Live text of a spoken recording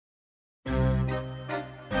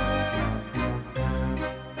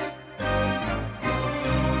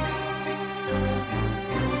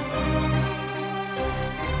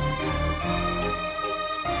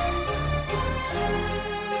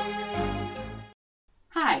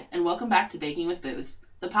welcome back to Baking with Booze,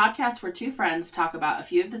 the podcast where two friends talk about a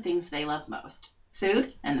few of the things they love most,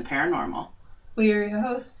 food and the paranormal. We are your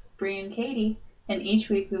hosts, Bree and Katie, and each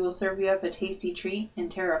week we will serve you up a tasty treat and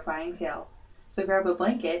terrifying tale. So grab a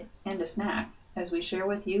blanket and a snack as we share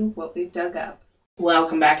with you what we've dug up.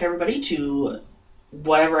 Welcome back, everybody, to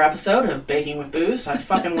whatever episode of Baking with Booze. I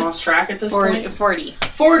fucking lost track at this point.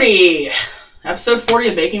 40! Episode 40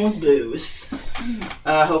 of Baking with Booze.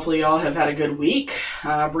 Hopefully y'all have had a good week.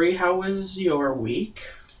 Bree, how was your week?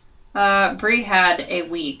 Bree had a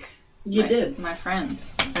week. You did? My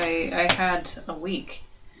friends. I had a week.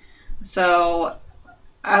 So,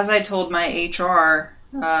 as I told my HR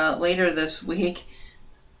later this week,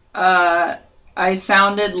 I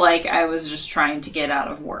sounded like I was just trying to get out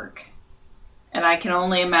of work. And I can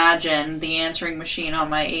only imagine the answering machine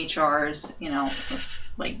on my HR's,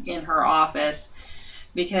 like in her office,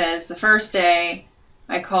 because the first day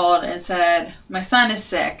I called and said, my son is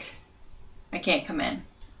sick, I can't come in.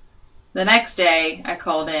 The next day I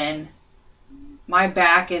called in, my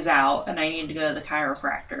back is out and I need to go to the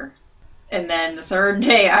chiropractor. And then the third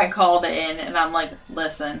day I called in and I'm like,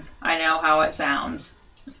 listen, I know how it sounds.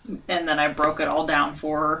 And then I broke it all down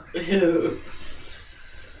for her.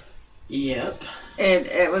 Yep.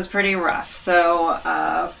 It was pretty rough. So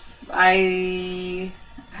I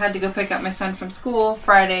had to go pick up my son from school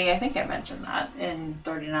Friday. I think I mentioned that in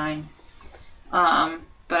 39. But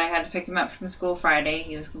I had to pick him up from school Friday.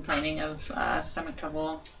 He was complaining of stomach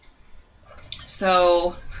trouble.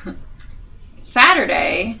 So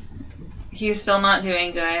Saturday, he's still not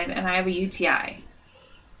doing good, and I have a UTI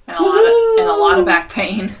and a lot of back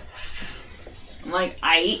pain. I'm like,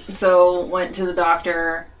 so went to the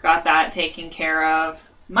doctor, got that taken care of.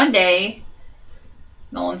 Monday,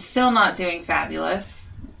 Nolan's still not doing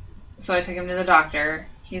fabulous. So I took him to the doctor.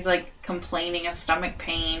 He's like complaining of stomach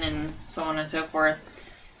pain and so on and so forth.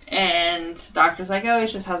 And doctor's like, oh, he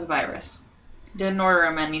just has a virus. Didn't order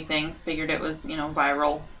him anything. Figured it was,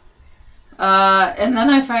 viral. And then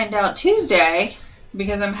I find out Tuesday,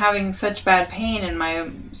 because I'm having such bad pain and my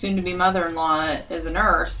soon-to-be mother-in-law is a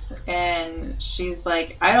nurse. And she's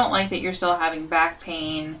like, I don't like that you're still having back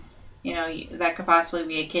pain. That could possibly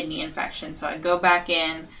be a kidney infection. So I go back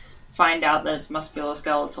in, find out that it's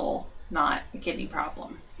musculoskeletal, not a kidney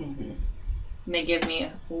problem. Mm-hmm. And they give me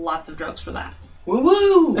lots of drugs for that.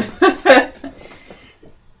 Woo-woo!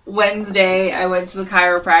 Wednesday, I went to the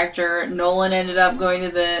chiropractor. Nolan ended up going to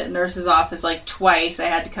the nurse's office like twice. I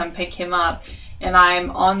had to come pick him up. And I'm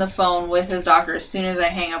on the phone with his doctor as soon as I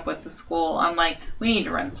hang up with the school. I'm like, we need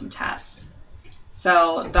to run some tests.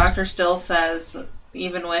 So doctor still says,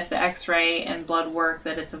 even with the x-ray and blood work,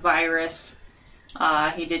 that it's a virus.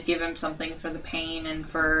 He did give him something for the pain and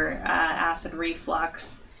for acid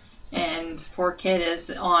reflux. And poor kid is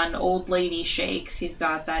on old lady shakes. He's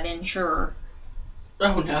got that Ensure.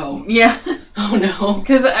 Oh, no. Yeah. Oh, no.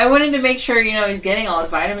 Because I wanted to make sure, he's getting all his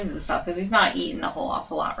vitamins and stuff, because he's not eating a whole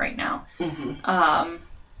awful lot right now. Mm-hmm.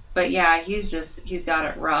 But yeah, he's got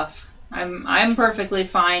it rough. I'm perfectly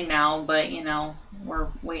fine now, but, we're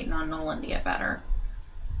waiting on Nolan to get better.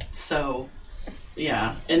 So,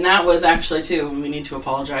 yeah. And that was actually, too, we need to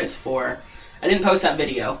apologize for. I didn't post that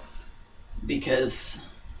video because,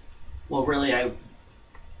 well, really, I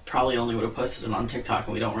probably only would have posted it on TikTok,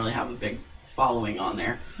 and we don't really have a big following on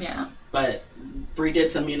there. Yeah. But Bree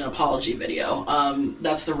did send me an apology video.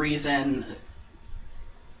 That's the reason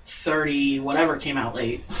 30 whatever came out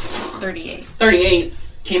late. 38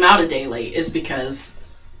 came out a day late is because,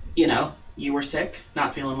 you were sick,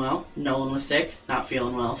 not feeling well. Nolan was sick, not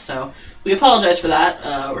feeling well. So we apologize for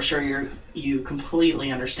that. We're sure you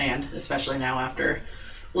completely understand, especially now after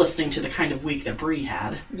listening to the kind of week that Bree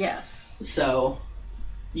had. Yes. So,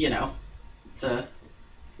 it's a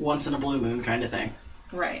once in a blue moon kind of thing.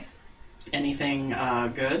 Right. Anything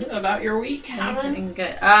good about your week? Anything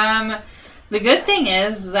good? The good thing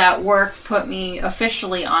is that work put me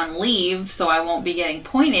officially on leave, so I won't be getting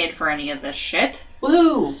pointed for any of this shit.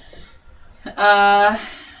 Woo! The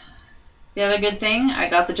other good thing, I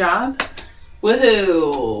got the job.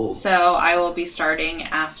 Woohoo! So I will be starting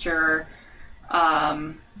after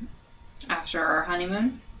our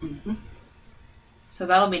honeymoon. Mm-hmm. So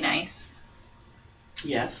that'll be nice.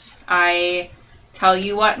 Yes. I tell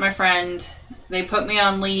you what, my friend, they put me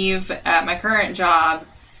on leave at my current job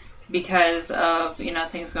because of,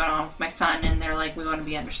 things going on with my son, and they're like, we want to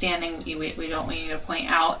be understanding, we don't want you to point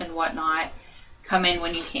out and whatnot, come in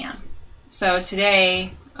when you can. So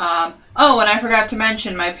today, and I forgot to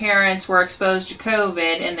mention, my parents were exposed to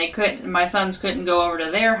COVID, and my sons couldn't go over to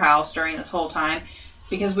their house during this whole time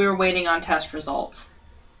because we were waiting on test results.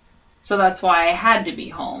 So that's why I had to be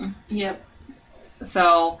home. Yep.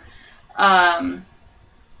 So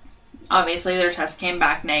Obviously, their test came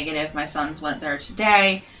back negative. My sons went there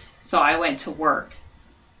today, so I went to work.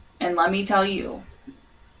 And let me tell you,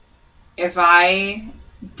 if I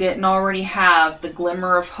didn't already have the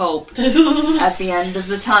glimmer of hope at the end of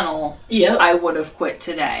the tunnel, I would have quit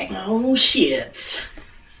today. Oh, shit.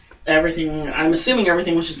 I'm assuming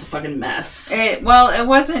everything was just a fucking mess. It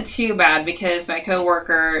wasn't too bad because my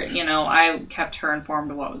coworker, I kept her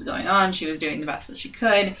informed of what was going on. She was doing the best that she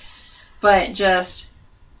could. But just,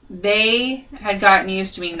 they had gotten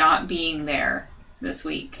used to me not being there this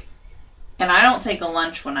week. And I don't take a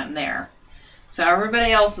lunch when I'm there. So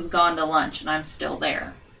everybody else has gone to lunch and I'm still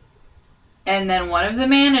there. And then one of the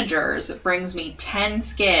managers brings me 10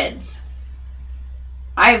 skids.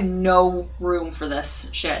 I have no room for this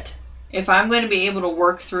shit. If I'm going to be able to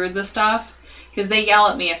work through the stuff, because they yell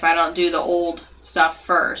at me if I don't do the old stuff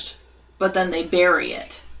first, but then they bury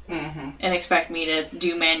it and expect me to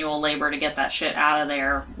do manual labor to get that shit out of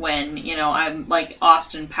there when, I'm like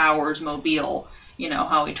Austin Powers Mobile,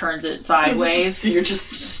 how he turns it sideways. So you're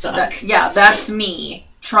just stuck. That's me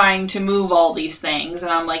trying to move all these things,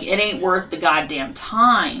 and I'm like, it ain't worth the goddamn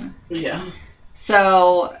time. Yeah.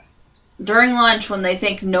 So during lunch, when they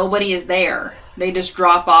think nobody is there, they just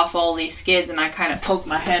drop off all these skids, and I kind of poke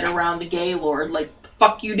my head around the Gaylord, like, the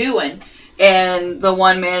fuck you doing? And the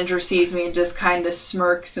one manager sees me and just kind of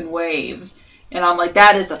smirks and waves. And I'm like,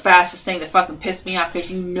 that is the fastest thing that fucking pissed me off, because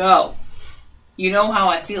you know how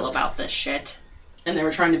I feel about this shit. And they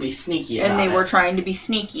were trying to be sneaky about it. And they were trying to be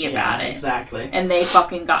sneaky about it. Exactly. And they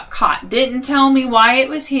fucking got caught. Didn't tell me why it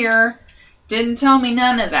was here. Didn't tell me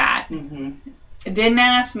none of that. Mm-hmm. Didn't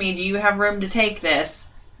ask me, do you have room to take this?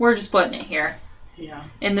 We're just putting it here. Yeah.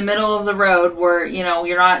 In the middle of the road where,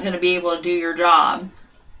 you're not going to be able to do your job.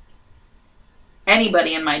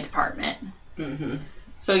 Anybody in my department. Mm-hmm.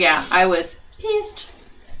 So, yeah, I was pissed.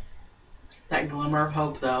 That glimmer of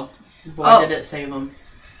hope, though. Boy, did it save them.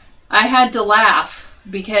 I had to laugh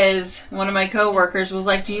because one of my coworkers was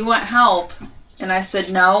like, do you want help? And I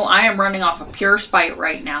said, no, I am running off of pure spite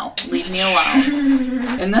right now. Leave me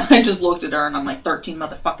alone. And then I just looked at her and I'm like, 13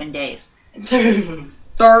 motherfucking days. 13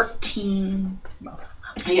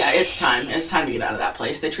 motherfucking days. Yeah, it's time. It's time to get out of that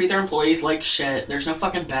place. They treat their employees like shit. There's no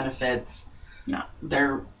fucking benefits. No.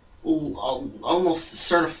 They're almost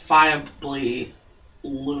certifiably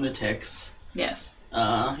lunatics. Yes.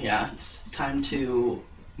 Yeah, it's time to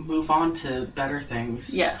move on to better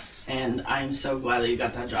things. Yes. And I'm so glad that you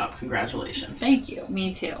got that job. Congratulations. Thank you.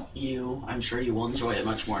 Me too. I'm sure you will enjoy it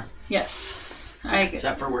much more. Yes.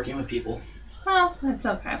 Except for working with people. Well, that's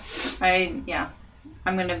okay.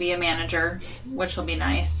 I'm going to be a manager, which will be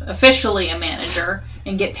nice. Officially a manager,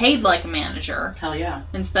 and get paid like a manager. Hell yeah.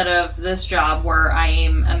 Instead of this job where I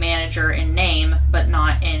am a manager in name, but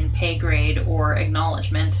not in pay grade or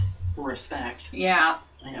acknowledgement. Respect. Yeah.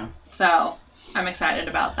 Yeah. So, I'm excited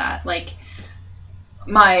about that. Like,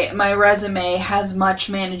 my resume has much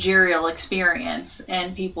managerial experience,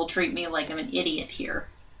 and people treat me like I'm an idiot here.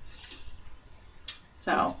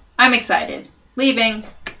 So, I'm excited. Leaving.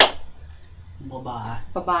 Bye-bye.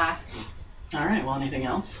 Bye-bye. All right, well, anything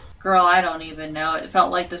else? Girl, I don't even know. It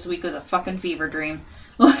felt like this week was a fucking fever dream.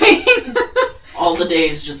 All the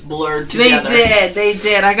days just blurred together. They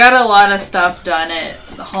did. I got a lot of stuff done at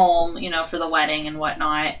home, for the wedding and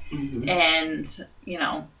whatnot. Mm-hmm. And,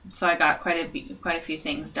 so I got quite a few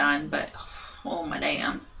things done, but, oh my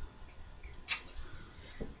damn.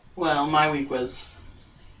 Well, my week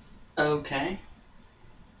was okay.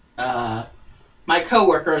 My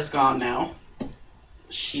coworker is gone now.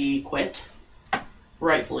 She quit.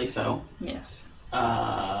 Rightfully so. Yes.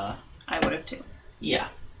 I would have too. Yeah.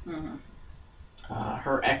 Mm-hmm.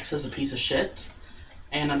 Her ex is a piece of shit,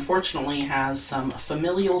 and unfortunately has some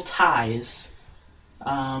familial ties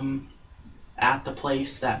at the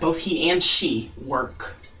place that both he and she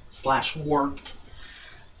worked.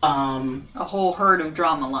 A whole herd of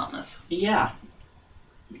drama llamas. Yeah.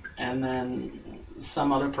 And then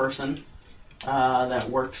some other person that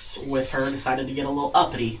works with her decided to get a little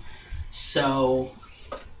uppity. So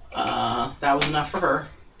that was enough for her.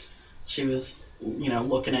 She was,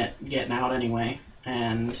 looking at getting out anyway.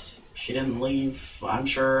 And she didn't leave, I'm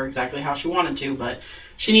sure, exactly how she wanted to, but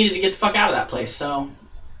she needed to get the fuck out of that place. So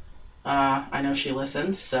I know she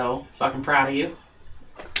listens, so fucking proud of you.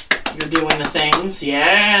 You're doing the things.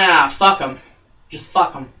 Yeah, fuck them. Just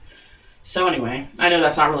fuck them. So anyway, I know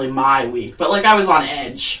that's not really my week, but I was on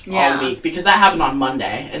edge all week because that happened on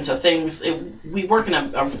Monday, and so we work in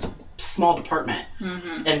a small department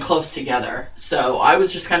and close together, so I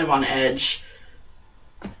was just kind of on edge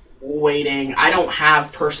waiting. I don't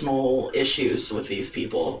have personal issues with these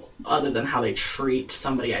people other than how they treat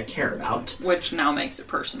somebody I care about. Which now makes it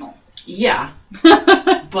personal. Yeah.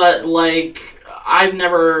 But, like, I've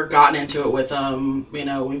never gotten into it with them. You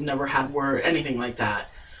know, we've never had word, anything like that.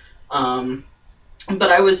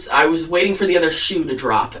 But I was waiting for the other shoe to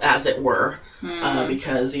drop, as it were,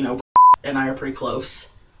 because, you know, and I are pretty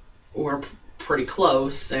close. We're pretty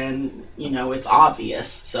close, and, you know, it's obvious.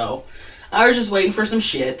 So I was just waiting for some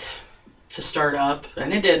shit to start up,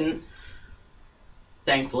 and it didn't,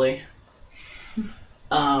 thankfully.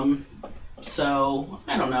 So,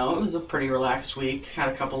 I don't know, it was a pretty relaxed week. Had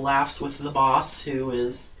a couple laughs with the boss, who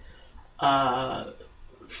is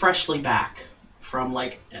freshly back from,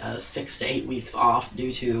 like, 6 to 8 weeks off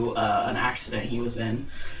due to an accident he was in.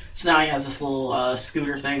 So now he has this little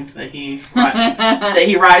scooter thing that he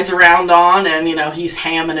rides around on, and, you know, he's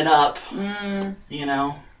hamming it up, you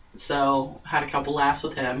know. So, had a couple laughs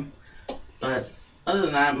with him. But other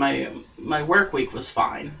than that, my work week was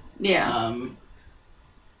fine. Yeah.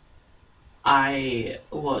 I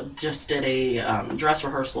just did a dress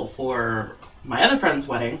rehearsal for my other friend's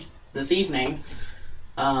wedding this evening,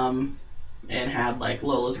 and had, like,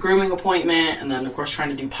 Lola's grooming appointment, and then, of course, trying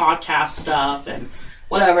to do podcast stuff, and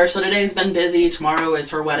whatever. So today's been busy. Tomorrow is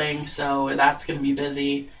her wedding, so that's going to be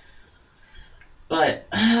busy. But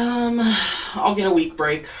I'll get a week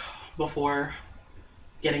break before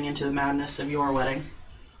getting into the madness of your wedding.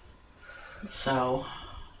 So,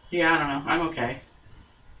 yeah, I don't know. I'm okay.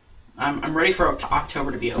 I'm ready for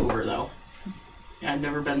October to be over, though. I've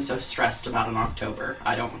never been so stressed about an October,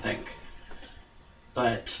 I don't think.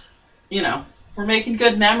 But, you know, we're making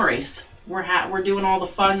good memories. We're doing all the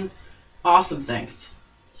fun, awesome things.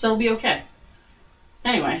 So it'll be okay.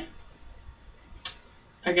 Anyway,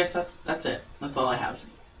 I guess that's it. That's all I have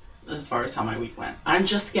as far as how my week went. I'm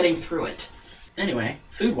just getting through it. Anyway,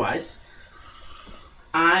 food-wise,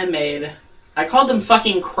 I called them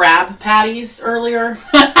fucking crab patties earlier.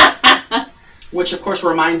 Which, of course,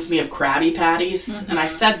 reminds me of Krabby Patties. Mm-hmm. And I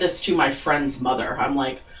said this to my friend's mother. I'm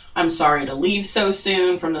like, I'm sorry to leave so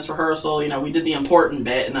soon from this rehearsal. You know, we did the important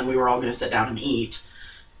bit, and then we were all going to sit down and eat.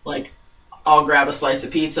 Like, I'll grab a slice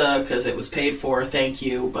of pizza because it was paid for, thank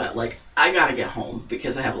you. But, like, I got to get home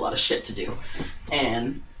because I have a lot of shit to do.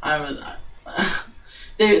 And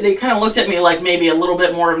they kind of looked at me like maybe a little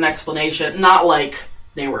bit more of an explanation. Not like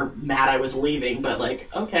they were mad I was leaving, but like,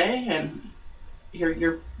 okay, and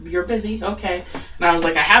you're busy, okay. And I was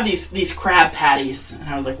like, I have these crab patties. And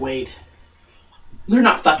I was like, wait, they're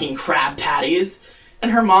not fucking crab patties.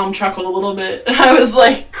 And her mom chuckled a little bit. And I was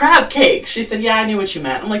like, crab cakes. She said, yeah, I knew what you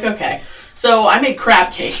meant. I'm like, okay. So I made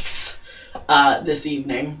crab cakes this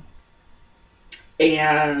evening.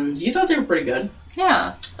 And you thought they were pretty good.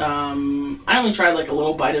 Yeah. I only tried like a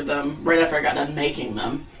little bite of them right after I got done making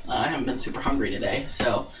them. I haven't been super hungry today,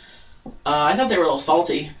 so I thought they were a little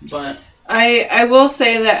salty, but I will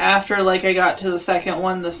say that after like I got to the second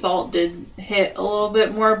one, the salt did hit a little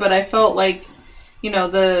bit more, but I felt like, you know,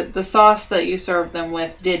 the sauce that you served them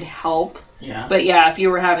with did help. Yeah. But yeah, if you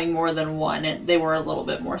were having more than one, they were a little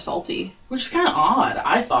bit more salty. Which is kind of odd,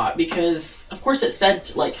 I thought, because of course it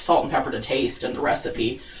said like salt and pepper to taste in the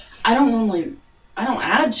recipe. I don't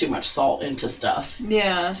add too much salt into stuff.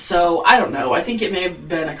 Yeah. So, I don't know. I think it may have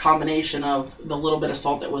been a combination of the little bit of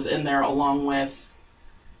salt that was in there along with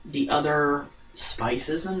the other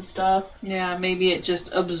spices and stuff. Yeah, maybe it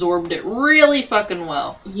just absorbed it really fucking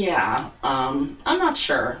well. Yeah. I'm not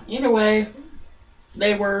sure. Either way,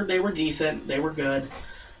 they were decent. They were good.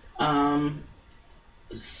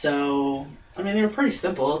 So, I mean, they were pretty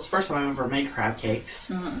simple. It's the first time I've ever made crab cakes.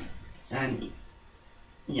 Mm-hmm. And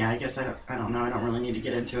yeah, I guess I don't know. I don't really need to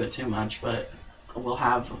get into it too much, but we'll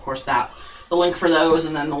have, of course, the link for those,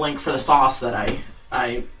 and then the link for the sauce that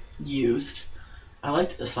I used. I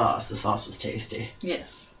liked the sauce. The sauce was tasty.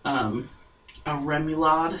 Yes. A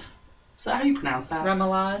remoulade. Is that how you pronounce that?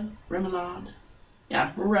 Remoulade. Remoulade.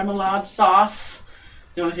 Yeah, remoulade sauce.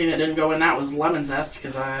 The only thing that didn't go in that was lemon zest,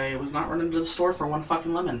 because I was not running to the store for one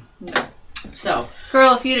fucking lemon. No. So.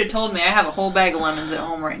 Girl, if you'd have told me, I have a whole bag of lemons at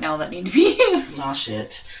home right now that need to be used. Oh,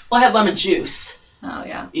 shit. Well, I had lemon juice. Oh,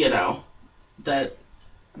 yeah. You know, that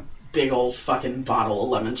big old fucking bottle of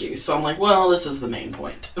lemon juice. So I'm like, well, this is the main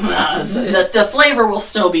point. So the flavor will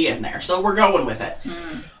still be in there, so we're going with it.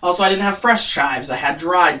 Mm. Also, I didn't have fresh chives. I had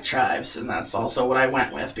dried chives, and that's also what I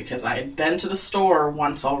went with, because I had been to the store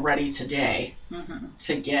once already today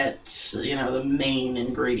to get, you know, the main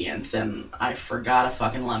ingredients, and I forgot a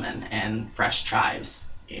fucking lemon and fresh chives,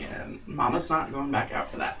 and Mama's not going back out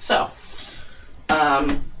for that. So,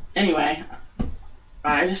 anyway,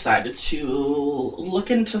 I decided to look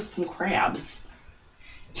into some crabs.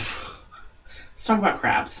 Let's talk about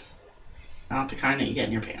crabs. Not the kind that you get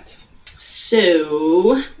in your pants.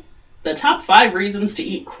 So, the top 5 reasons to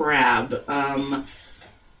eat crab.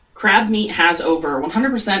 Crab meat has over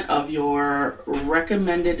 100% of your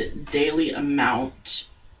recommended daily amount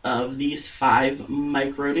of these 5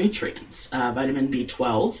 micronutrients. Vitamin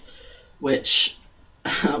B12, which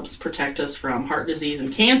helps protect us from heart disease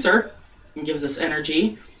and cancer and gives us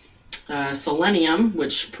energy. Selenium,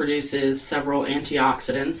 which produces several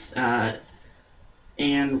antioxidants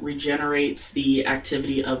and regenerates the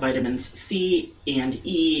activity of vitamins C and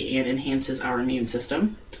E and enhances our immune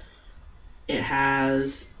system. It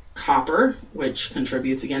has copper, which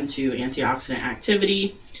contributes again to antioxidant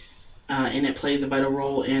activity, and it plays a vital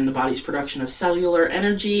role in the body's production of cellular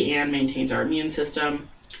energy and maintains our immune system.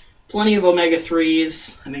 Plenty of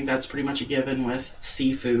omega-3s. I think that's pretty much a given with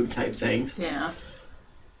seafood type things. Yeah.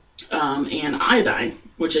 And iodine,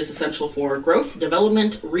 which is essential for growth,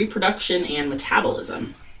 development, reproduction, and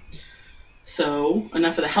metabolism. So,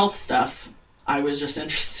 enough of the health stuff. I was just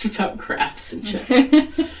interested about crabs and shit.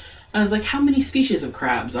 I was like, how many species of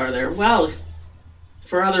crabs are there? Well,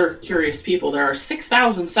 for other curious people, there are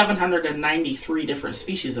 6,793 different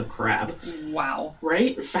species of crab. Wow.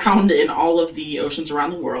 Right? Found in all of the oceans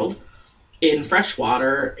around the world, in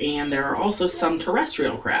freshwater, and there are also some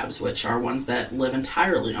terrestrial crabs, which are ones that live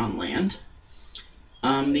entirely on land.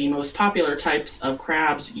 The most popular types of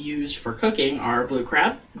crabs used for cooking are blue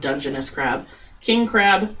crab, Dungeness crab, king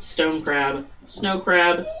crab, stone crab, snow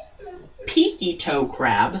crab, peaky toe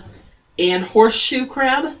crab, and horseshoe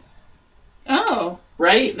crab. Oh.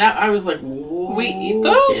 Right? That I was like, whoa, we eat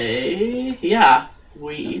those? Okay. Yeah.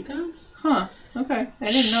 We eat those? Huh. Okay.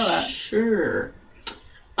 I didn't know that. Sure.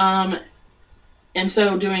 And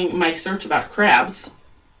so doing my search about crabs,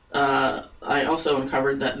 I also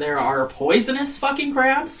uncovered that there are poisonous fucking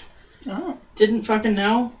crabs. Oh. Didn't fucking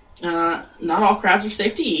know. Not all crabs are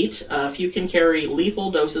safe to eat. A few can carry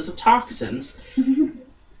lethal doses of toxins.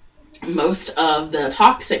 Most of the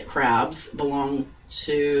toxic crabs belong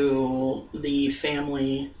to the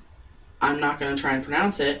family, I'm not going to try and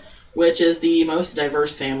pronounce it, which is the most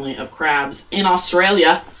diverse family of crabs in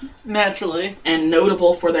Australia. Naturally. And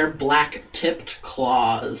notable for their black-tipped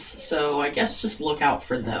claws. So I guess just look out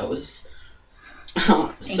for those.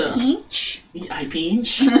 I pinch? I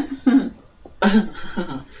pinch.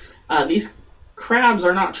 These crabs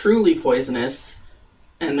are not truly poisonous,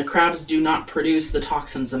 and the crabs do not produce the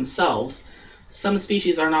toxins themselves. Some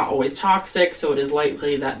species are not always toxic, so it is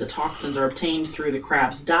likely that the toxins are obtained through the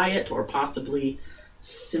crab's diet or possibly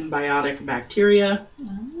symbiotic bacteria.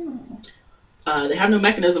 Oh. They have no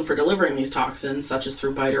mechanism for delivering these toxins, such as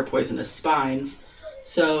through bite or poisonous spines,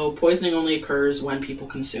 so poisoning only occurs when people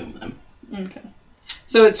consume them. Okay.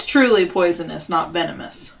 So it's truly poisonous, not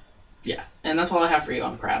venomous. Yeah, and that's all I have for you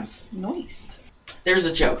on crabs. Nice. There's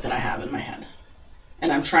a joke that I have in my head,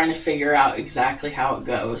 and I'm trying to figure out exactly how it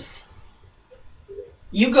goes.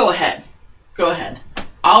 You go ahead. Go ahead.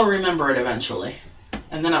 I'll remember it eventually,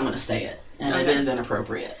 and then I'm going to say it, and Okay. It is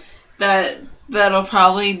inappropriate. That'll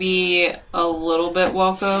probably be a little bit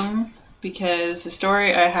welcome, because the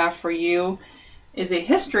story I have for you is a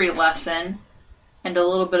history lesson and a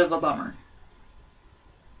little bit of a bummer.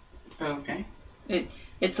 Okay.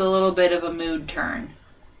 It's a little bit of a mood turn.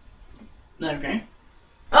 Okay.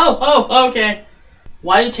 Oh, okay.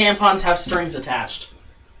 Why do tampons have strings attached?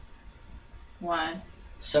 Why?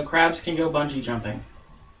 So crabs can go bungee jumping.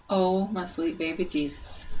 Oh, my sweet baby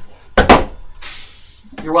Jesus.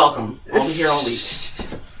 You're welcome. I'll be here all week.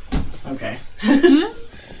 Okay.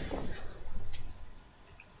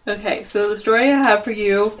 Okay, so the story I have for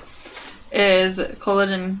you is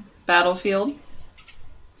Culloden Battlefield.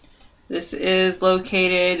 This is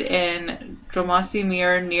located in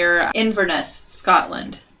Dromossymere near Inverness,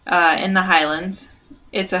 Scotland, in the Highlands.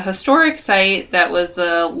 It's a historic site that was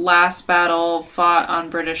the last battle fought on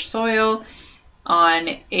British soil on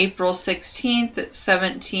April 16th,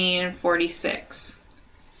 1746.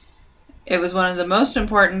 It was one of the most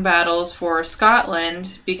important battles for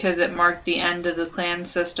Scotland because it marked the end of the clan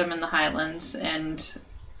system in the Highlands and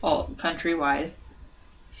all countrywide.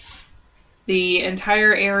 The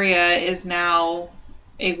entire area is now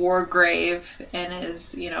a war grave and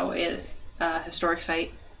is, a historic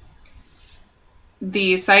site.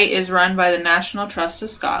 The site is run by the National Trust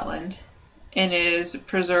of Scotland and is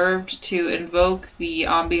preserved to invoke the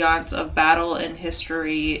ambiance of battle and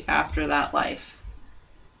history after that life.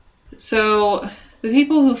 So, the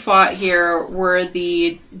people who fought here were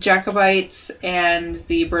the Jacobites and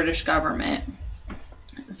the British government.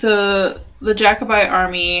 So, the Jacobite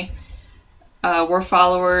army were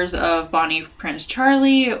followers of Bonnie Prince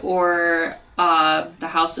Charlie or the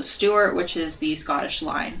House of Stuart, which is the Scottish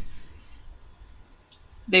line.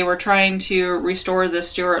 They were trying to restore the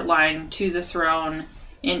Stuart line to the throne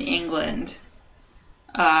in England.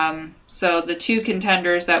 So the two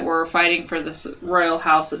contenders that were fighting for the royal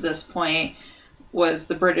house at this point was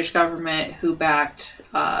the British government, who backed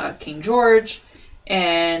King George,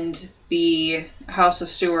 and the House of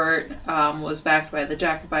Stuart was backed by the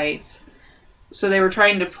Jacobites. So they were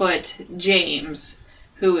trying to put James,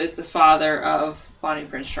 who is the father of Bonnie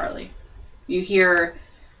Prince Charlie. You hear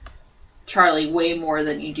Charlie way more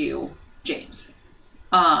than you do James.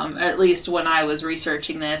 At least when I was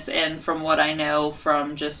researching this, and from what I know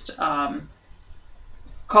from just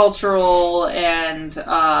cultural and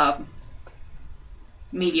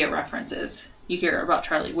media references, you hear about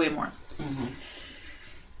Charlie way more. Mm-hmm.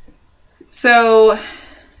 So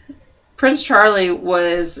Prince Charlie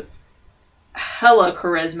was hella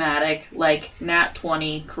charismatic, like Nat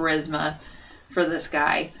 20 charisma for this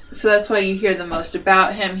guy. So that's why you hear the most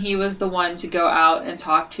about him. He was the one to go out and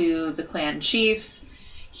talk to the clan chiefs.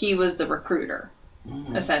 He was the recruiter,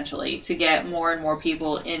 essentially, to get more and more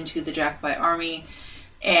people into the Jacobite army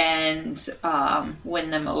and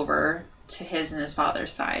win them over to his and his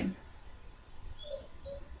father's side.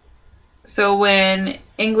 So when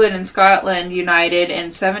England and Scotland united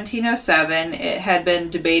in 1707, it had been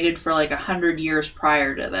debated for like 100 years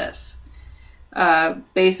prior to this.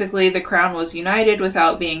 Basically, the crown was united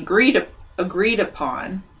without being agreed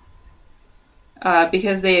upon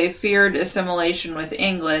because they feared assimilation with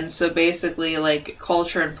England. So basically, like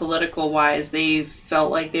culture and political wise, they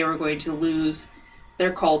felt like they were going to lose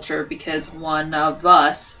their culture because one of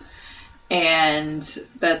us, and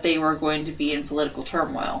that they were going to be in political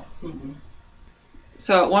turmoil. Mm-hmm.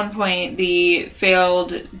 So at one point, the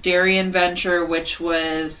failed Darien venture, which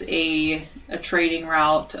was a trading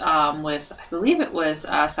route with, I believe it was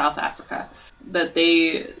South Africa, that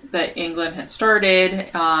England had started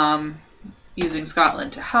using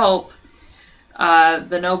Scotland to help.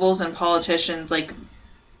 The nobles and politicians,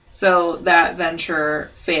 so that venture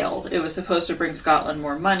failed. It was supposed to bring Scotland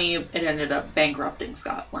more money. It ended up bankrupting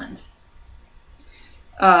Scotland.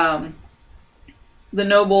 The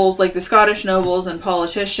nobles, like the Scottish nobles and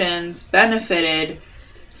politicians, benefited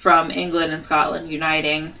from England and Scotland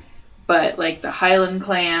uniting, but like the Highland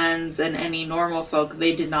clans and any normal folk,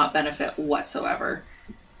 they did not benefit whatsoever.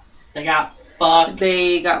 They got fucked.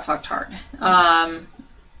 They got fucked hard.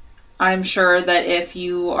 I'm sure that if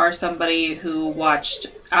you are somebody who watched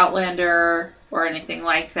Outlander or anything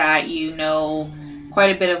like that, you know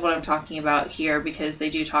quite a bit of what I'm talking about here, because they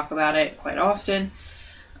do talk about it quite often.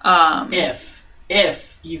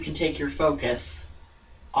 If you can take your focus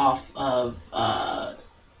off of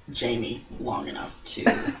Jamie long enough to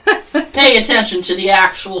pay attention to the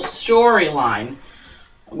actual storyline,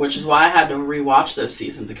 which is why I had to rewatch those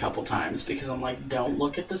seasons a couple times, because I'm like, don't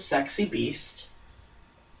look at the sexy beast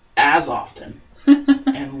as often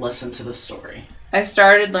and listen to the story. I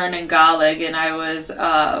started learning Gaelic, and I was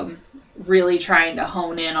really trying to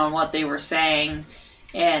hone in on what they were saying,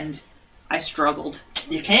 and I struggled.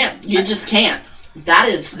 You can't. You just can't.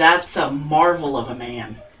 That's a marvel of a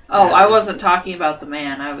man. Oh, I wasn't talking about the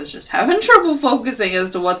man. I was just having trouble focusing as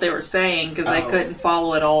to what they were saying, because I couldn't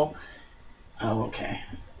follow it all. Oh, okay.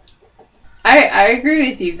 I agree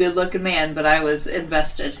with you, good looking man, but I was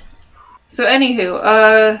invested. So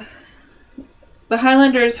anywho, the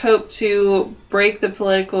Highlanders hoped to break the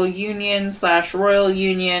political union / royal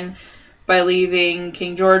union by leaving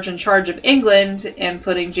King George in charge of England and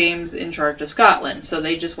putting James in charge of Scotland. So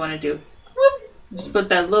they just wanted to just put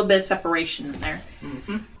that little bit of separation in there.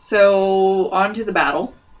 Mm-hmm. So on to the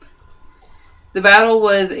battle. The battle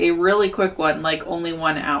was a really quick one, like only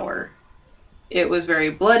 1 hour. It was very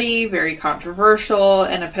bloody, very controversial,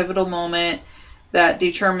 and a pivotal moment that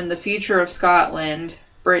determined the future of Scotland,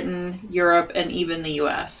 Britain, Europe, and even the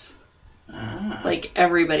U.S. Like,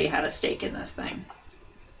 everybody had a stake in this thing.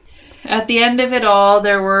 At the end of it all,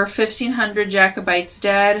 there were 1,500 Jacobites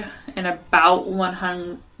dead and about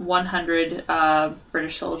 100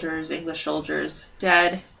 British soldiers, English soldiers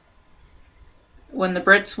dead. When the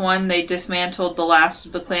Brits won, they dismantled the last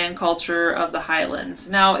of the clan culture of the Highlands.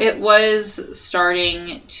 Now, it was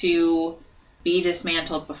starting to be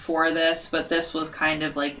dismantled before this, but this was kind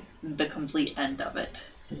of like the complete end of it.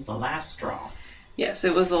 The last straw. Yes,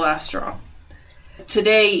 it was the last straw.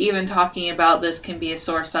 Today, even talking about this can be a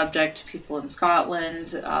sore subject to people in Scotland,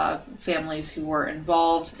 families who were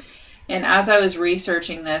involved. And as I was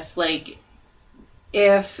researching this, like,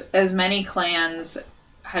 if as many clans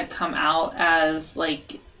had come out as,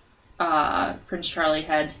 like, Prince Charlie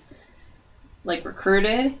had, like,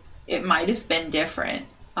 recruited, it might have been different.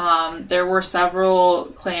 There were several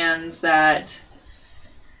clans that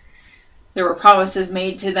there were promises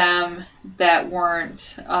made to them that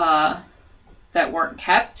weren't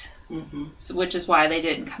kept, so, which is why they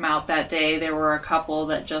didn't come out that day. There were a couple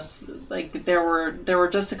that just, like, there were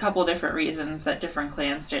just a couple different reasons that different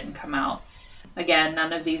clans didn't come out. Again,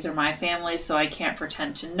 none of these are my family, so I can't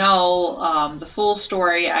pretend to know the full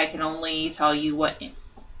story. I can only tell you what,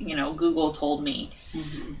 Google told me.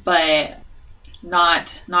 But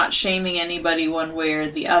not shaming anybody one way or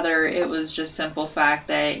the other. It was just simple fact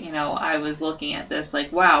that, I was looking at this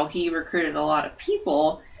like, wow, he recruited a lot of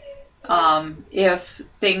people. If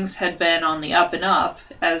things had been on the up and up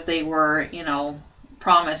as they were,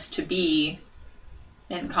 promised to be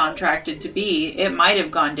and contracted to be, it might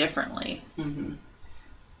have gone differently.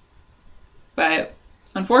 But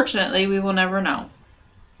unfortunately, we will never know.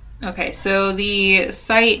 Okay, so the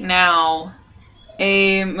site now,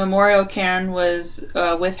 a memorial cairn was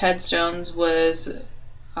with headstones was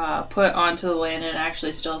put onto the land and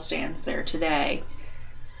actually still stands there today.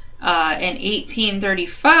 In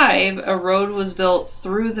 1835, a road was built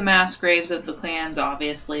through the mass graves of the clans.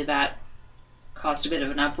 Obviously, that caused a bit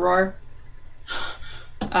of an uproar.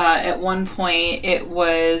 At one point, it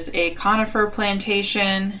was a conifer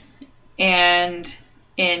plantation, and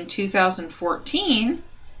in 2014,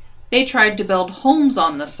 they tried to build homes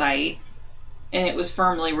on the site, and it was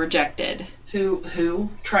firmly rejected.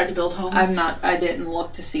 Who tried to build homes? I didn't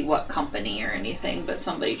look to see what company or anything, but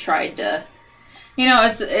somebody tried to.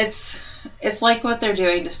 It's like what they're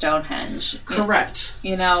doing to Stonehenge. Correct.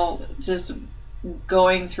 Just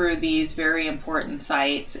going through these very important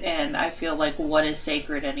sites, and I feel like what is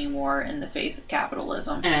sacred anymore in the face of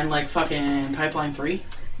capitalism? And like fucking Pipeline 3?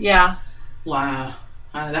 Yeah. Wow.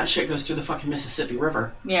 That shit goes through the fucking Mississippi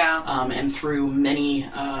River. Yeah. And through many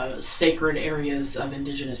sacred areas of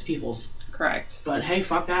indigenous peoples. Correct. But hey,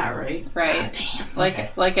 fuck that, right? Right. God damn.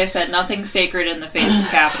 Like I said, nothing's sacred in the face of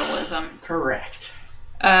capitalism. Correct.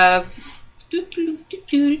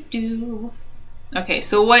 Okay,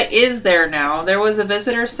 so what is there now? There was a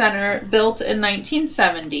visitor center built in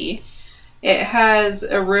 1970. It has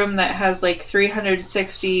a room that has like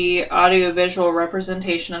 360 audiovisual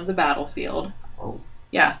representation of the battlefield. Oh.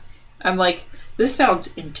 Yeah. I'm like, this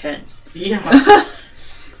sounds intense. Yeah.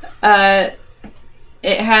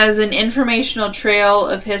 It has an informational trail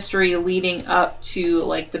of history leading up to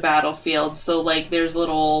like the battlefield. So like there's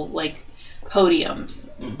little like podiums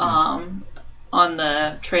on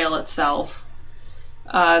the trail itself.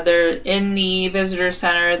 There in the visitor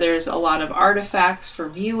center, there's a lot of artifacts for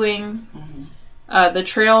viewing. The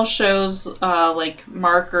trail shows like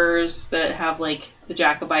markers that have like the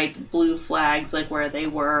Jacobite blue flags, like where they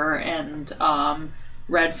were, and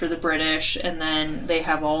red for the British, and then they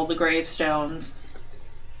have all the gravestones.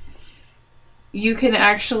 You can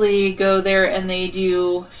actually go there, and they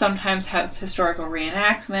do sometimes have historical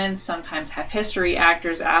reenactments, sometimes have history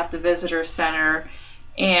actors at the visitor center,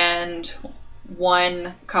 and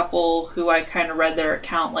one couple who I kind of read their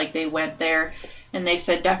account, like they went there, and they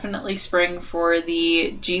said definitely spring for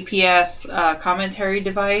the GPS commentary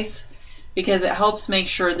device, because it helps make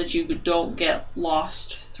sure that you don't get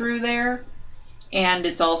lost through there, and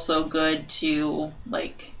it's also good to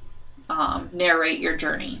like narrate your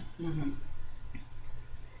journey.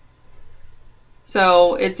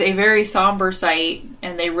 So it's a very somber site,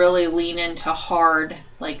 and they really lean into hard,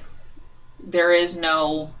 like there is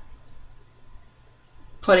no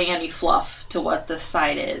putting any fluff to what the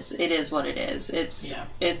site is. It is what it is.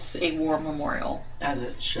 It's a war memorial. As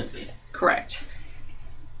it should be. Correct.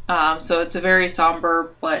 So it's a very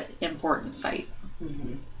somber but important site.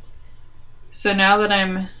 So now that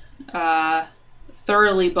I'm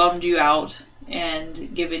thoroughly bummed you out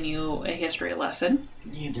and given you a history lesson.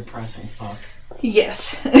 You depressing fuck.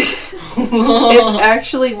 Yes. It's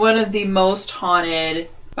actually one of the most haunted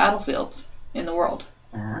battlefields in the world.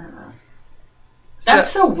 That's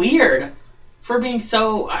so weird. For being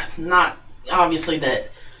so... Not obviously that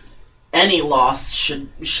any loss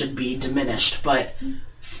should be diminished, but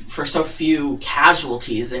for so few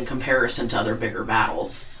casualties in comparison to other bigger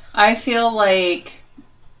battles. I feel like...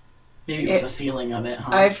 Maybe it was the feeling of it,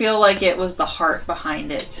 huh? I feel like it was the heart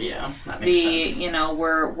behind it. Yeah, that makes sense.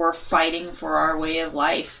 We're fighting for our way of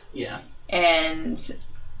life. Yeah. And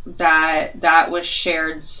that was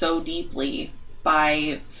shared so deeply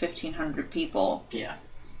by 1,500 people. Yeah.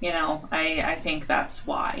 I think that's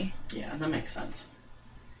why. Yeah, that makes sense.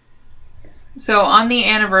 So on the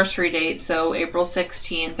anniversary date, so April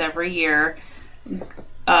 16th every year,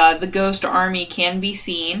 the Ghost Army can be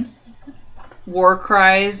seen. War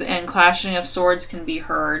cries and clashing of swords can be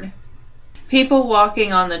heard. People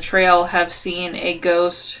walking on the trail have seen a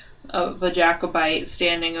ghost of a Jacobite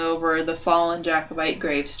standing over the fallen Jacobite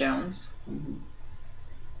gravestones. Mm-hmm.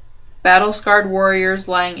 Battle-scarred warriors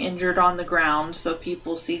lying injured on the ground, so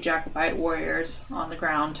people see Jacobite warriors on the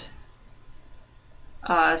ground.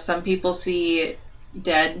 Some people see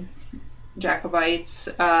dead Jacobites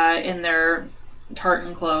in their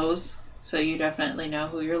tartan clothes, so you definitely know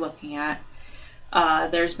who you're looking at.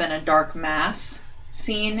 There's been a dark mass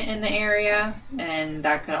seen in the area, and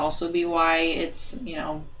that could also be why it's,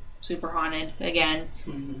 super haunted again.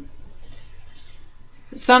 Mm-hmm.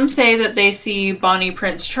 Some say that they see Bonnie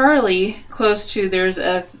Prince Charlie close to, there's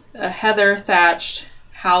a heather thatched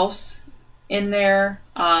house in there,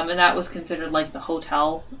 and that was considered like the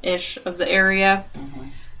hotel-ish of the area.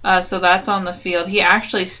 Mm-hmm. So that's on the field. He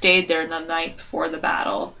actually stayed there the night before the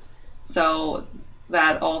battle, so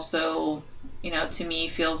that also, to me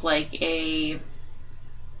feels like a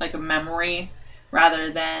memory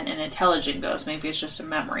rather than an intelligent ghost. Maybe it's just a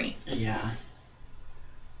memory. Yeah.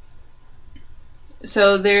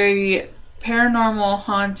 So the Paranormal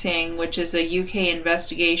Haunting, which is a UK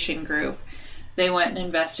investigation group, they went and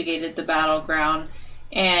investigated the battleground,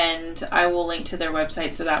 and I will link to their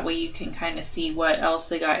website so that way you can kind of see what else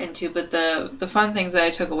they got into. But the fun things that I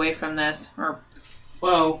took away from this are...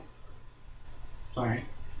 Whoa. Sorry.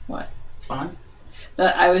 What? Fun?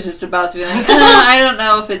 I was just about to be like, I don't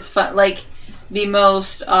know if it's fun. Like, the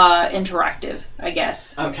most interactive, I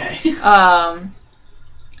guess. Okay.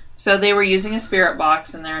 So they were using a spirit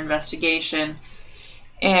box in their investigation,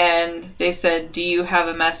 and they said, do you have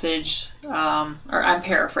a message, or I'm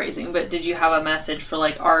paraphrasing, but did you have a message for,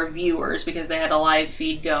 like, our viewers, because they had a live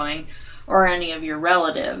feed going, or any of your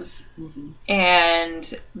relatives? Mm-hmm.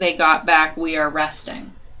 And they got back, we are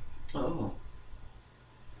resting. Oh.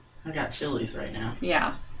 I got chilies right now.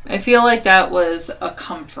 Yeah. I feel like that was a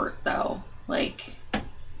comfort, though. Like...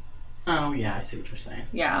 Oh, yeah, I see what you're saying.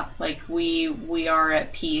 Yeah, like, we are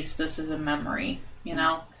at peace. This is a memory,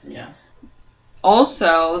 Yeah.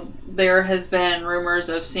 Also, there has been rumors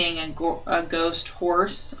of seeing a ghost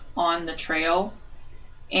horse on the trail,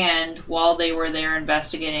 and while they were there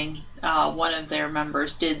investigating, one of their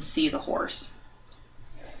members did see the horse.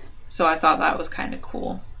 So I thought that was kind of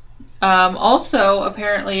cool. Also,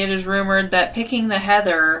 apparently it is rumored that picking the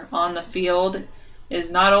heather on the field is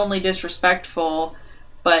not only disrespectful,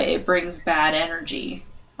 but it brings bad energy.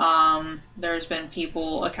 There's been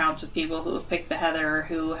accounts of people who have picked the heather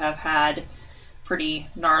who have had pretty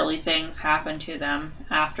gnarly things happen to them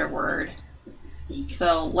afterward.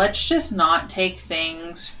 So let's just not take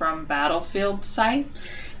things from battlefield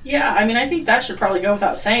sites. Yeah, I mean, I think that should probably go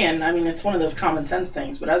without saying. I mean, it's one of those common sense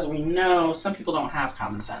things, but as we know, some people don't have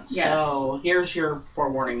common sense. Yes. So here's your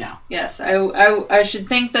forewarning now. Yes, I should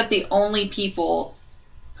think that the only people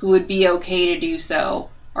who would be okay to do so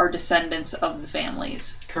are descendants of the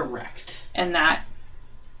families. Correct. And that,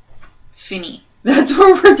 fini. That's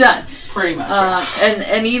where we're done. Pretty much.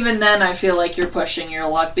 And even then, I feel like you're pushing your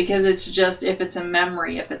luck, because it's just, if it's a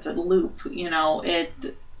memory, if it's a loop,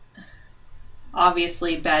 it,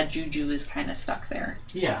 obviously bad juju is kind of stuck there.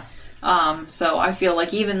 Yeah. So I feel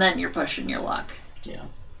like even then you're pushing your luck. Yeah.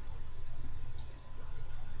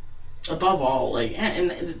 Above all, like,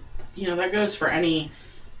 and that goes for any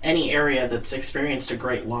area that's experienced a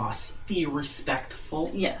great loss. Be respectful.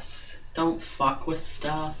 Yes. Don't fuck with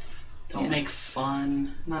stuff. Don't Yes. make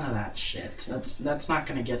fun. None of that shit. That's not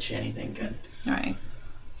going to get you anything good. All right.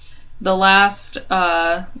 The last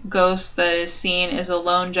ghost that is seen is a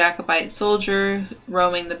lone Jacobite soldier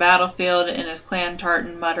roaming the battlefield in his clan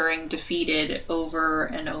tartan, muttering "defeated" over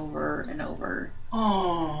and over and over.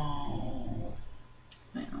 Oh.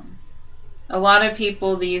 Yeah. A lot of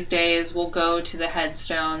people these days will go to the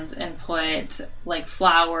headstones and put, like,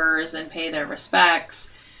 flowers and pay their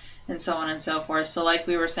respects and so on and so forth. So like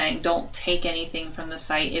we were saying, don't take anything from the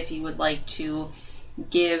site. If you would like to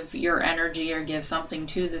give your energy or give something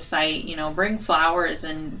to the site, bring flowers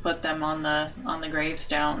and put them on the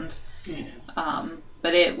gravestones. Yeah.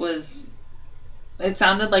 But it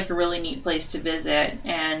sounded like a really neat place to visit,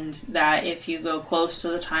 and that if you go close to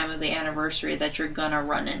the time of the anniversary, that you're gonna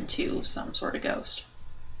run into some sort of ghost.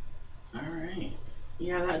 All right.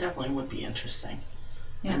 Yeah, that definitely would be interesting.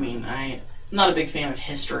 Yeah. I mean, I'm not a big fan of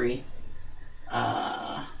history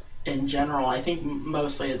in general. I think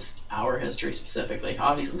mostly it's our history specifically,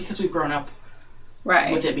 obviously, because we've grown up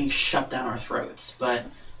with it being shoved down our throats. But,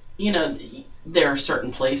 there are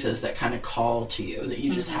certain places that kind of call to you that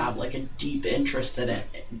you just have, like, a deep interest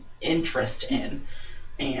in.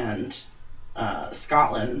 And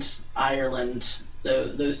Scotland, Ireland,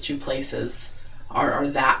 those two places, are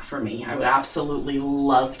that for me. I would absolutely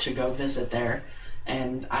love to go visit there,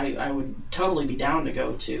 and I would totally be down to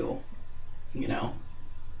go to, you know,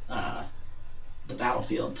 the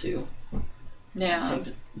battlefield to take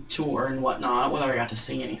the tour and whatnot, whether I got to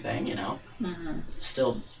see anything, you know. Mm-hmm.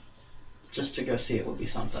 Still, just to go see it would be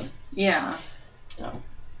something. Yeah. So,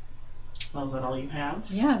 well, is that all you have?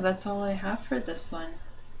 Yeah, that's all I have for this one.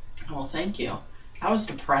 Well, thank you. That was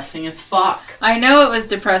depressing as fuck. I know it was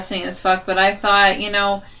depressing as fuck, but I thought, you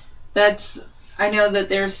know, I know that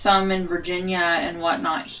there's some in Virginia and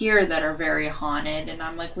whatnot here that are very haunted, and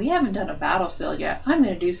I'm like, we haven't done a battlefield yet. I'm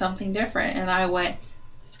going to do something different. And I went,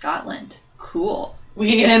 Scotland. Cool.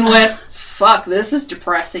 And went, fuck, this is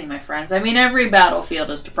depressing, my friends. I mean, every battlefield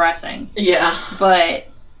is depressing. Yeah. But...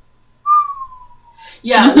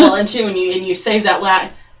 yeah, well, and too, and you save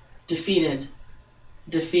that defeat.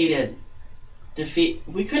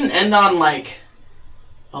 We couldn't end on, like,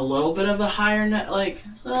 a little bit of a higher note, like,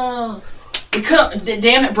 oh... We could,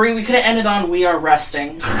 damn it, Brie, we could have ended on "We are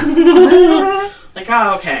resting." Like,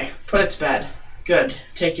 okay, put it to bed. Good,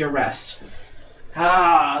 take your rest.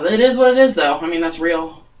 It is what it is, though. I mean, that's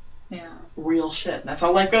real. Yeah. Real shit. That's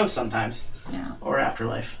how life goes sometimes. Yeah. Or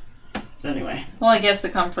afterlife. But anyway. Well, I guess the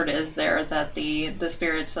comfort is there that the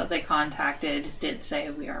spirits that they contacted did say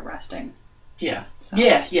we are resting. Yeah. So.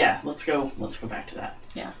 Yeah. Let's go back to that.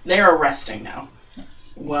 Yeah. They are resting now.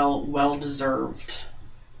 Yes. Well deserved.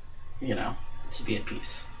 You know, to be at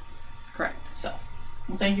peace. Correct. So,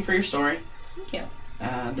 well, thank you for your story. Thank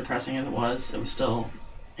you. Depressing as it was still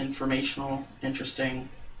informational, interesting.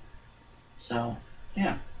 So,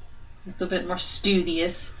 yeah. A little bit more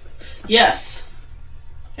studious. Yes.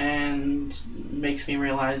 And makes me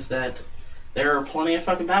realize that there are plenty of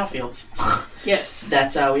fucking battlefields. Yes.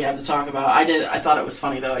 That we have to talk about. I thought it was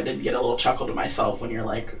funny, though. I did get a little chuckle to myself when you're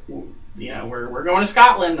like... You know, we're going to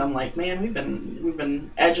Scotland. I'm like, man, we've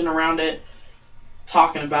been edging around it,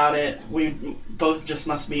 talking about it. We both just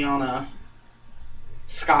must be on a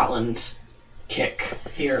Scotland kick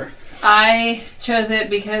here. I chose it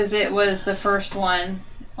because it was the first one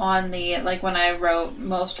on the, like, when I wrote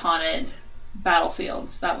most haunted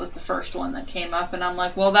battlefields. That was the first one that came up, and I'm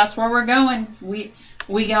like, well, that's where we're going.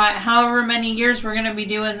 We got however many years we're going to be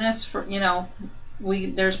doing this for, you know.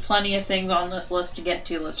 There's plenty of things on this list to get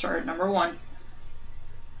to. Let's start at number 1.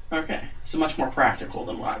 Okay. So much more practical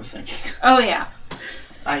than what I was thinking. Oh, yeah.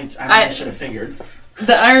 I should have figured.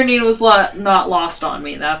 The irony was not lost on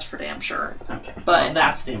me, that's for damn sure. Okay. But well,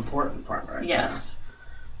 that's the important part, right? Yes.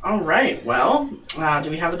 There. All right. Well,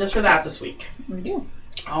 do we have a this or that this week? We do.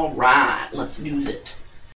 All right. Let's use it.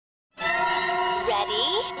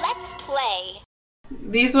 Ready? Let's play.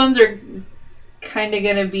 These ones are... kind of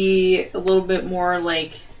gonna be a little bit more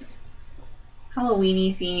like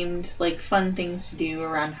Halloween-y themed, like fun things to do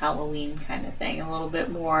around Halloween kind of thing. A little bit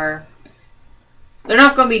more. They're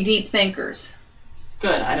not gonna be deep thinkers.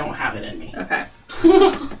 Good, I don't have it in me. Okay.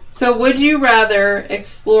 So, would you rather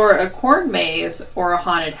explore a corn maze or a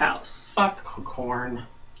haunted house? Fuck corn.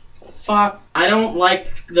 Fuck. I don't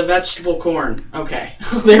like the vegetable corn. Okay,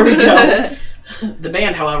 there we go. The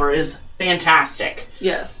band, however, is fantastic.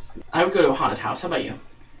 Yes. I would go to a haunted house. How about you?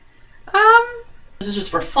 This is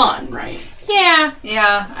just for fun, right? Yeah.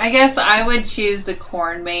 I guess I would choose the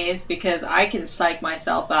corn maze because I can psych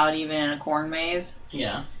myself out even in a corn maze.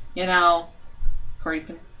 Yeah. You know,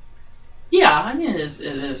 creeping. Yeah, I mean, it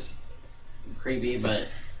is creepy, but...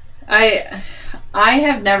 I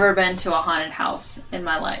have never been to a haunted house in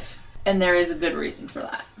my life, and there is a good reason for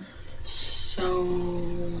that. So,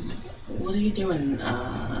 what are you doing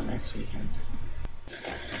next weekend?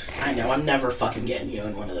 I know, I'm never fucking getting you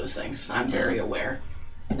in one of those things. I'm very aware.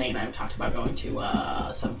 Nate and I have talked about going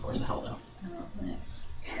to 7 Floors of Hell, though. Oh, nice.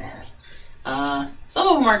 Some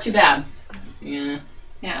of them aren't too bad. Yeah.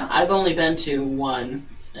 Yeah. I've only been to one,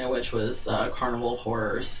 which was Carnival of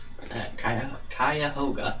Horrors at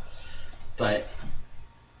Cuyahoga. But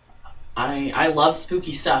I love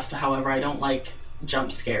spooky stuff. However, I don't like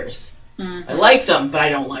jump scares. Mm-hmm. I like them, but I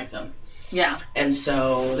don't like them. Yeah. And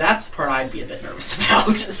so that's the part I'd be a bit nervous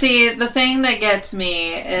about. See, the thing that gets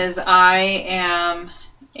me is I am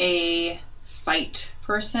a fight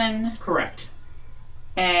person. Correct.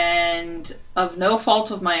 And of no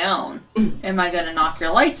fault of my own, am I going to knock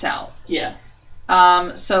your lights out? Yeah.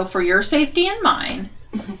 So for your safety and mine,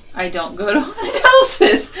 I don't go to haunted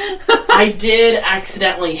houses. I did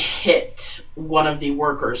accidentally hit one of the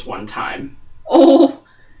workers one time. Oh.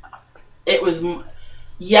 It was...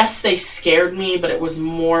 Yes, they scared me, but it was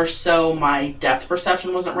more so my depth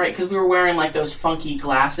perception wasn't right, because we were wearing, like, those funky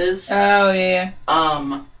glasses. Oh, yeah.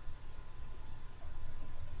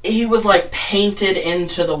 He was, like, painted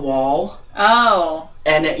into the wall. Oh.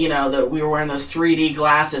 And, that we were wearing those 3D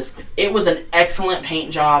glasses. It was an excellent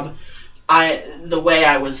paint job. The way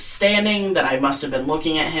I was standing, that I must have been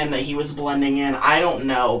looking at him, that he was blending in, I don't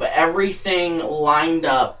know. But everything lined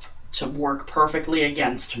up to work perfectly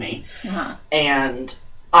against me. Uh-huh. And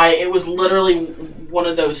it was literally one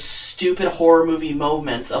of those stupid horror movie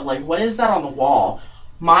moments of like, what is that on the wall?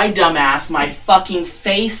 My dumbass, my fucking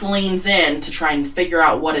face leans in to try and figure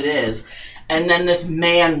out what it is. And then this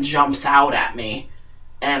man jumps out at me.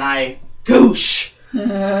 And I, goosh!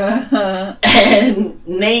 And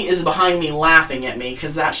Nate is behind me laughing at me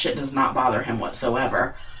because that shit does not bother him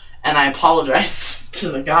whatsoever. And I apologize to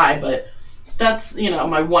the guy, but that's,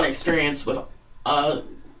 my one experience with a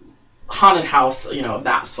haunted house, of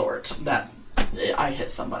that sort, that I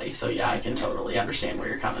hit somebody. So yeah, I can totally understand where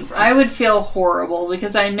you're coming from. I would feel horrible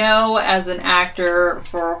because I know as an actor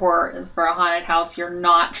for a haunted house, you're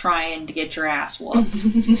not trying to get your ass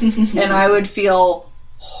whooped. And I would feel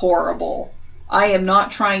horrible. I am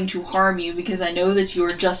not trying to harm you because I know that you are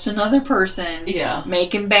just another person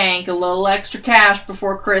making bank, a little extra cash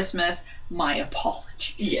before Christmas. My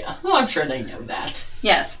apologies. Yeah, well, I'm sure they know that.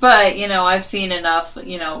 Yes, but, I've seen enough,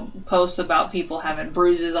 posts about people having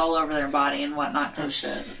bruises all over their body and whatnot. Oh,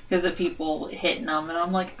 shit. Because of people hitting them. And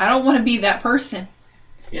I'm like, I don't want to be that person.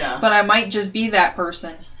 Yeah. But I might just be that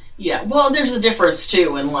person. Yeah, well, there's a difference,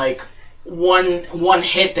 too, in, like, one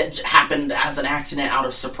hit that happened as an accident out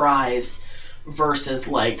of surprise versus,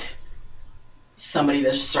 like, somebody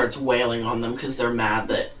that just starts wailing on them because they're mad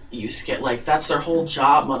that you skip. Like, that's their whole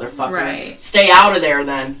job, motherfucker. Right. Stay out of there,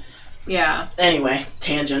 then. Yeah. Anyway,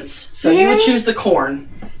 tangents. So you would choose the corn.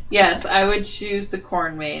 Yes, I would choose the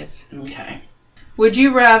corn maze. Okay. Would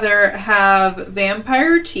you rather have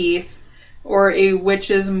vampire teeth or a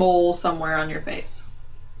witch's mole somewhere on your face?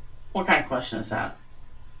 What kind of question is that?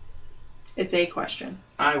 It's a question.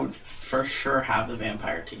 I would for sure have the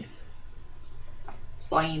vampire teeth.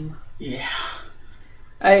 Slime. Yeah.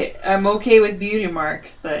 I'm okay with beauty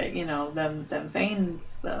marks, but, them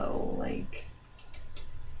fangs, though, like...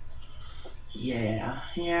 Yeah.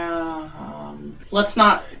 Let's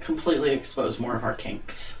not completely expose more of our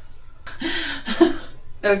kinks.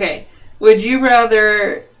 Okay. Would you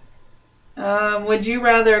rather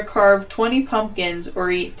carve 20 pumpkins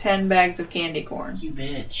or eat 10 bags of candy corn? You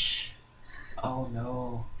bitch. Oh,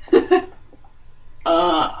 no.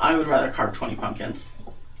 I would rather carve 20 pumpkins.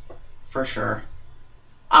 For sure.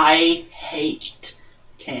 I hate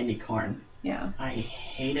candy corn. Yeah. I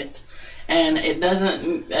hate it. And it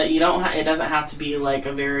doesn't, it doesn't have to be like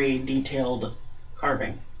a very detailed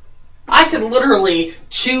carving. I could literally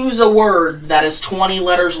choose a word that is 20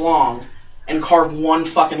 letters long and carve one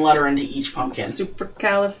fucking letter into each pumpkin.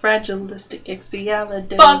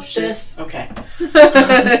 Supercalifragilisticexpialidocious. Fuck this. Okay.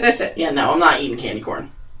 Yeah, no, I'm not eating candy corn.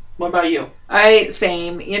 What about you?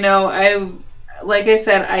 Same. Like I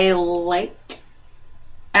said, I like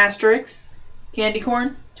Asterix candy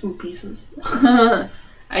corn. 2 pieces.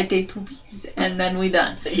 I take 2 pieces and then we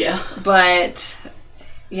done. Yeah. But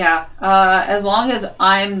yeah, as long as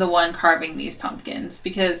I'm the one carving these pumpkins,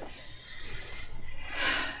 because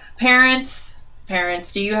parents,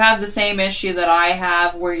 do you have the same issue that I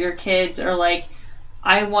have where your kids are like,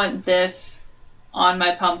 I want this on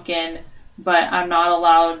my pumpkin, but I'm not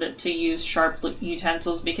allowed to use sharp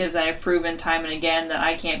utensils because I have proven time and again that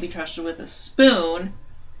I can't be trusted with a spoon.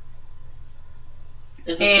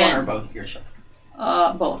 Is this one or both of your children?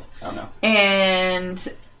 Both. Oh, no. And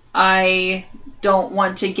I don't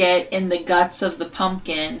want to get in the guts of the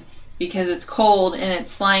pumpkin because it's cold and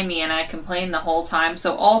it's slimy and I complain the whole time.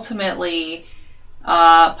 So ultimately,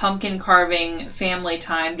 pumpkin carving family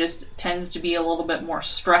time just tends to be a little bit more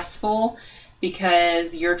stressful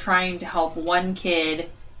because you're trying to help one kid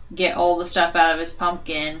get all the stuff out of his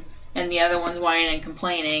pumpkin and the other one's whining and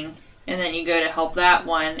complaining. And then you go to help that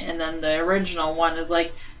one, and then the original one is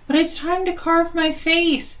like, but it's time to carve my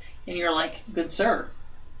face. And you're like, good sir,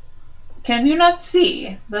 can you not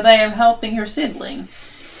see that I am helping your sibling?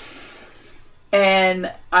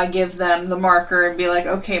 And I give them the marker and be like,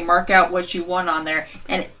 okay, mark out what you want on there.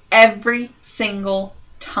 And every single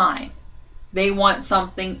time, they want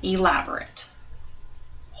something elaborate.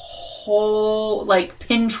 Whole, like,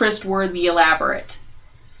 Pinterest-worthy elaborate.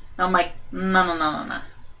 And I'm like, no.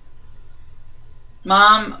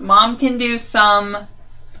 Mom can do some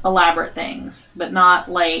elaborate things, but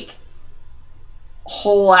not like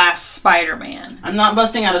whole ass Spider-Man. I'm not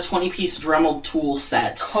busting out a 20-piece Dremel tool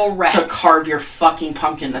set. Correct. To carve your fucking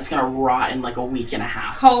pumpkin that's gonna rot in like a week and a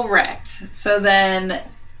half. Correct. So then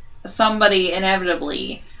somebody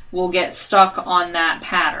inevitably will get stuck on that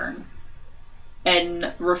pattern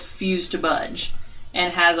and refuse to budge.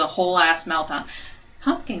 and has a whole ass meltdown.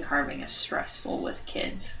 Pumpkin carving is stressful with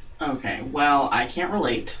kids. Okay, well, I can't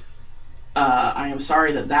relate. I am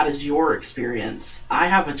sorry that is your experience. I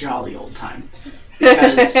have a jolly old time.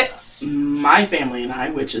 Because my family and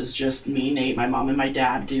I, which is just me, Nate, my mom, and my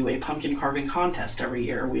dad, do a pumpkin carving contest every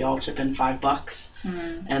year. We all chip in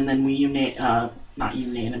 $5, and then we not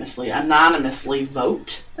unanimously, anonymously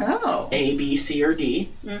vote. Oh. A, B, C, or D.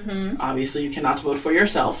 Mm-hmm. Obviously, you cannot vote for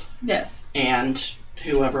yourself. Yes. And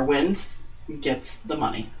whoever wins gets the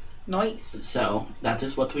money. Nice. So that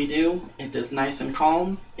is what we do. It is nice and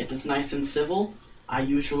calm. It is nice and civil. I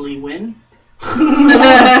usually win.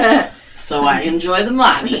 So I enjoy the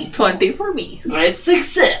money. 20 for me. Great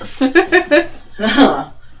success.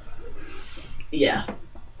 Yeah.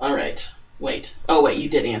 All right. Wait. Oh, wait. You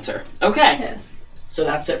did answer. Okay. Yes. So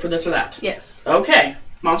that's it for this or that? Yes. Okay.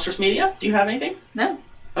 Monstrous Media, do you have anything? No.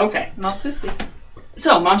 Okay. Not this week.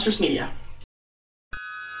 So, Monstrous Media.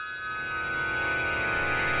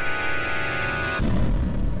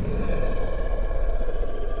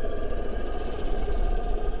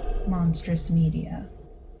 Monstrous Media.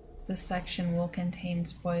 This section will contain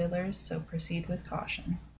spoilers, so proceed with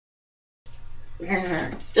caution.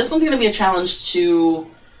 This one's going to be a challenge to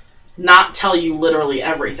not tell you literally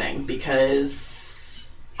everything, because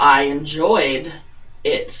I enjoyed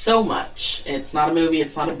it so much. It's not a movie,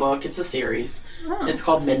 it's not a book, it's a series. Oh. It's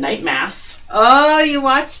called Midnight Mass. Oh, you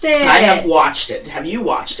watched it? I have watched it. Have you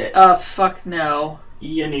watched it? Oh, fuck no.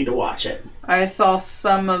 You need to watch it. I saw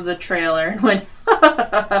some of the trailer and went...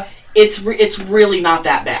 It's really not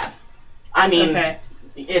that bad. I mean, okay.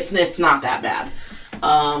 It's not that bad.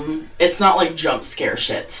 It's not like jump scare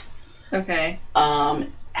shit. Okay.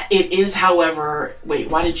 It is, however... Wait,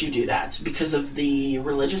 why did you do that? Because of the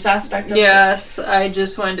religious aspect of it? Yes, I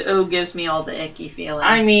just went, gives me all the icky feelings.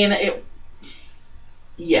 I mean,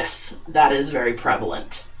 yes, that is very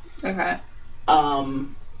prevalent. Okay. But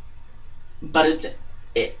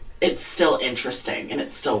it's still interesting, and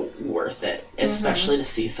it's still worth it, especially to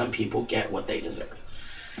see some people get what they deserve.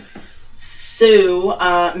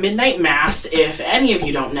 So, Midnight Mass, if any of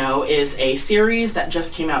you don't know, is a series that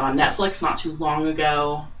just came out on Netflix not too long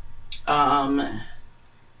ago.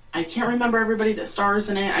 I can't remember everybody that stars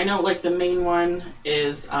in it. I know, like, the main one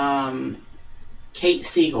is Kate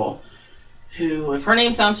Siegel, who, if her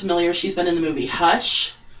name sounds familiar, she's been in the movie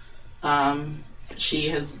Hush.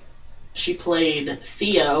 She played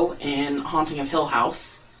Theo in Haunting of Hill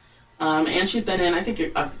House. And she's been in, I think,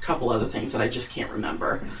 a couple other things that I just can't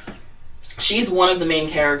remember. She's one of the main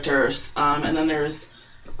characters, and then there's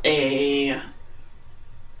a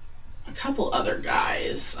couple other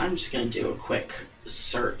guys. I'm just going to do a quick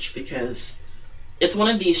search, because it's one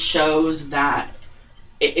of these shows that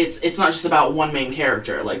it's not just about one main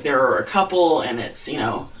character. Like, there are a couple, and it's,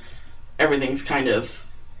 everything's kind of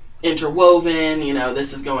interwoven.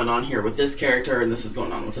 This is going on here with this character, and this is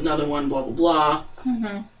going on with another one, blah, blah, blah.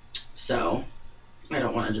 Mm-hmm. So, I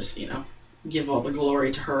don't want to just, give all the glory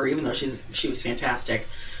to her, even though she was fantastic.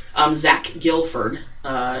 Zach Gilford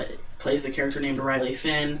plays a character named Riley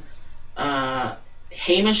Finn.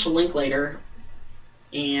 Hamish Linklater,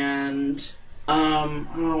 and I'm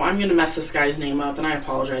going to mess this guy's name up, and I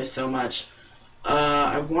apologize so much.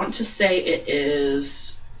 I want to say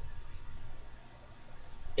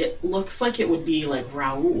it looks like it would be like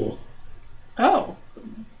Raul. Oh.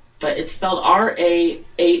 But it's spelled Rahul,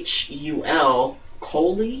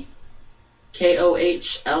 Kohli,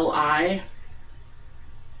 Kohli.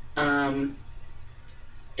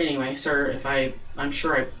 Anyway, sir, I'm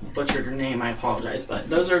sure I butchered your name, I apologize, but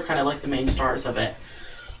those are kind of like the main stars of it.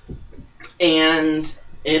 And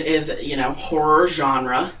it is, horror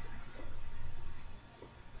genre.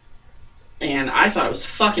 And I thought it was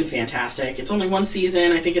fucking fantastic. It's only one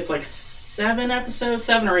season. I think it's like 7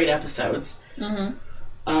 or 8 episodes.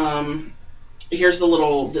 Mm-hmm. Here's the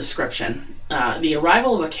little description. The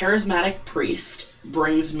arrival of a charismatic priest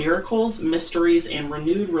brings miracles, mysteries, and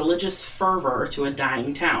renewed religious fervor to a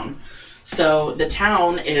dying town. So the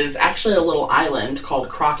town is actually a little island called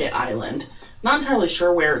Crockett Island. Not entirely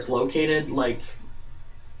sure where it's located. Like,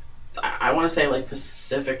 I want to say like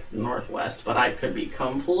Pacific Northwest, but I could be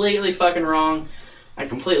completely fucking wrong. I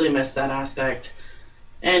completely missed that aspect.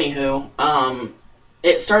 Anywho,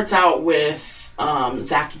 it starts out with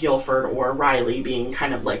Zach Gilford, or Riley, being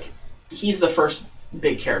kind of like, he's the first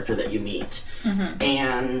big character that you meet. Mm-hmm.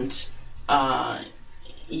 And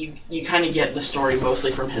you kind of get the story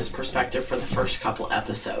mostly from his perspective for the first couple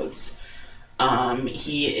episodes.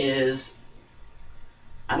 He is,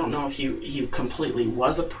 I don't know if he completely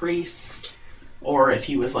was a priest, or if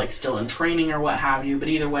he was like still in training or what have you, but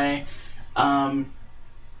either way,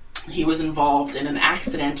 he was involved in an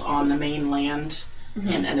accident on the mainland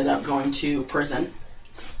and ended up going to prison.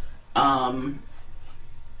 And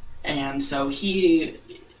so he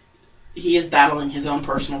is battling his own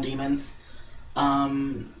personal demons.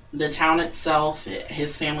 The town itself,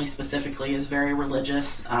 his family specifically, is very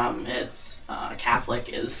religious. It's Catholic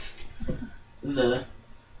is the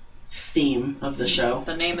theme of the show.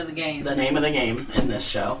 The name of the game. The name of the game in this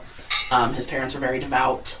show. His parents are very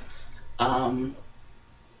devout.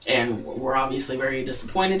 And we're obviously very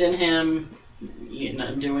disappointed in him,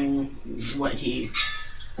 doing what he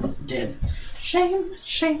did. Shame,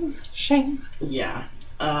 shame, shame. Yeah.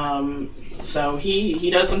 So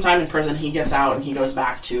he does some time in prison. He gets out and he goes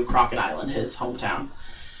back to Crockett Island, his hometown.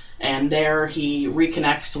 And there he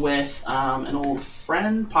reconnects with an old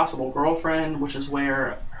friend, possible girlfriend, which is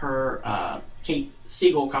where her Kate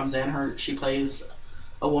Siegel comes in. She plays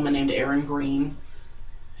a woman named Erin Green,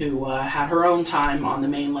 who had her own time on the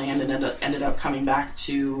mainland and ended up coming back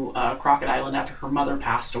to Crockett Island after her mother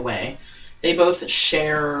passed away. They both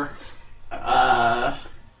share a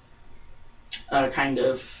kind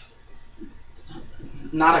of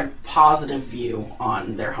not a positive view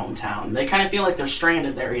on their hometown. They kind of feel like they're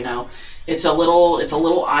stranded there, It's a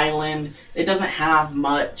little island. It doesn't have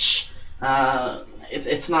much.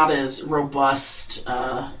 It's not as robust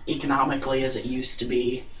economically as it used to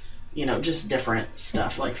be. Just different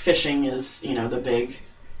stuff. Like fishing is, the big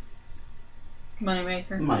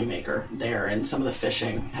moneymaker there, and some of the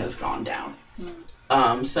fishing has gone down.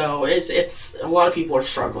 So it's a lot of people are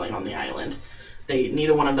struggling on the island.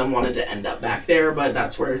 Neither one of them wanted to end up back there, but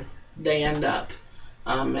that's where they end up.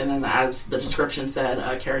 And then, as the description said,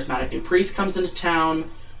 a charismatic new priest comes into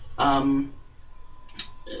town.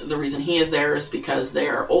 The reason he is there is because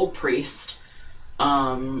their old priest,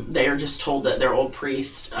 they are just told that their old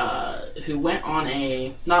priest, who went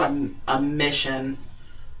on not a mission,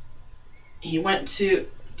 he went to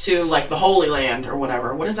like the Holy Land or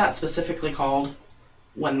whatever. What is that specifically called?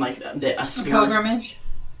 When like a pilgrimage?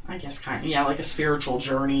 I guess kind of, yeah, like a spiritual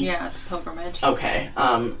journey. Yeah, it's a pilgrimage. Okay.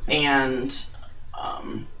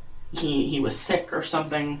 He was sick or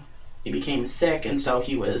something. He became sick, and so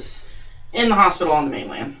he was in the hospital on the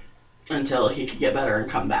mainland until he could get better and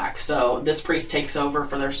come back. So this priest takes over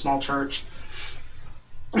for their small church.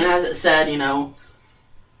 And as it said,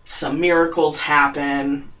 some miracles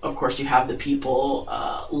happen. Of course, you have the people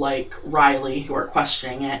like Riley who are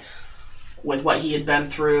questioning it with what he had been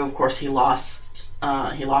through. Of course, he lost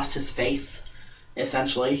his faith.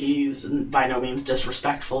 Essentially, he's by no means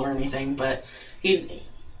disrespectful or anything, but he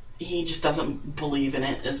just doesn't believe in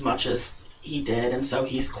it as much as he did, and so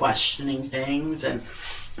he's questioning things, and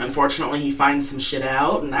unfortunately he finds some shit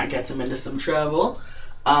out, and that gets him into some trouble.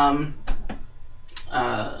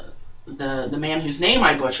 The man whose name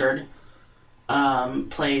I butchered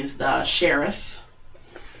plays the sheriff.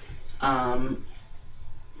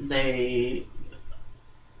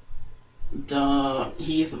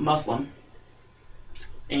 He's Muslim,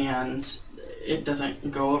 and it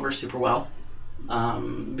doesn't go over super well,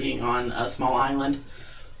 being on a small island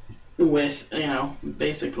with,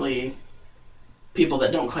 basically people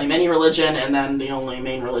that don't claim any religion, and then the only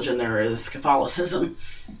main religion there is Catholicism.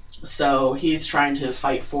 So he's trying to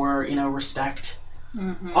fight for, respect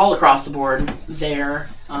all across the board there.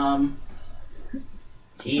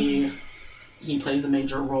 He plays a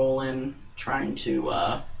major role in trying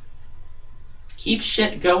to keep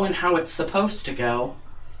shit going how it's supposed to go.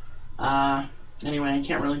 Anyway, I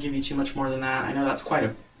can't really give you too much more than that. I know that's quite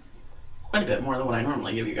a bit more than what I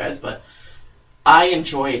normally give you guys, but I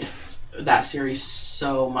enjoyed that series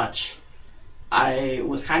so much. I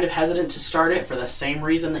was kind of hesitant to start it for the same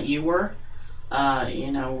reason that you were.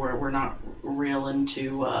 We're not real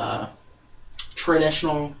into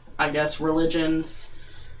traditional, I guess, religions.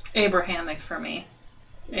 Abrahamic for me.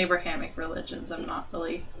 Abrahamic religions I'm not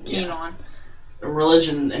really keen on.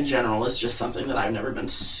 Religion in general is just something that I've never been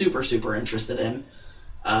super, super interested in.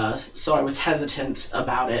 So I was hesitant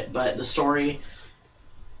about it, but the story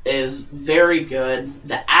is very good.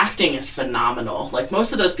 The acting is phenomenal. Like,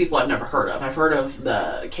 most of those people I've never heard of. I've heard of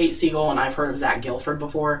the Kate Siegel, and I've heard of Zach Gilford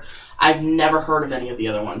before. I've never heard of any of the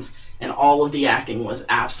other ones, and all of the acting was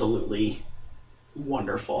absolutely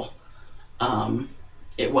wonderful.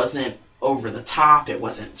 It wasn't over the top. It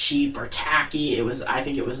wasn't cheap or tacky. I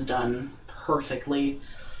think it was done perfectly.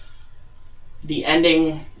 The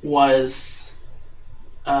ending was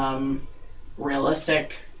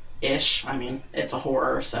realistic-ish. I mean, it's a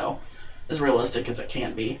horror, so as realistic as it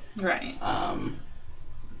can be. Right.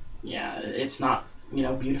 Yeah, it's not,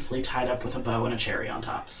 beautifully tied up with a bow and a cherry on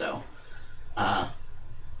top. So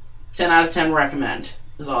 10 out of 10 recommend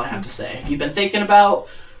is all I have to say. If you've been thinking about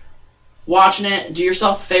watching it, do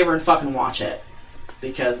yourself a favor and fucking watch it.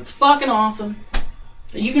 Because it's fucking awesome.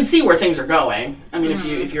 You can see where things are going. I mean,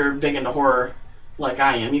 if you're big into horror like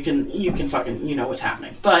I am, you can fucking, you know what's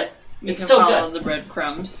happening. But it's still good. You can follow the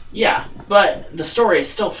breadcrumbs. Yeah, but the story is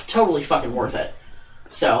still totally fucking worth it.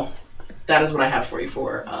 So, that is what I have for you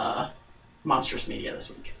for Monstrous Media this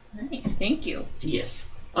week. Nice, thank you. Yes.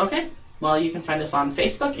 Okay. Well, you can find us on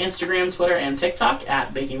Facebook, Instagram, Twitter, and TikTok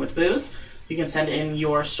at Baking with Booze. You can send in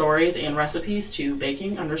your stories and recipes to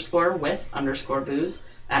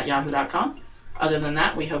baking_with_booze@yahoo.com. Other than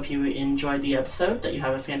that, we hope you enjoyed the episode, that you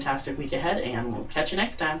have a fantastic week ahead, and we'll catch you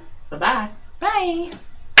next time. Bye-bye. Bye.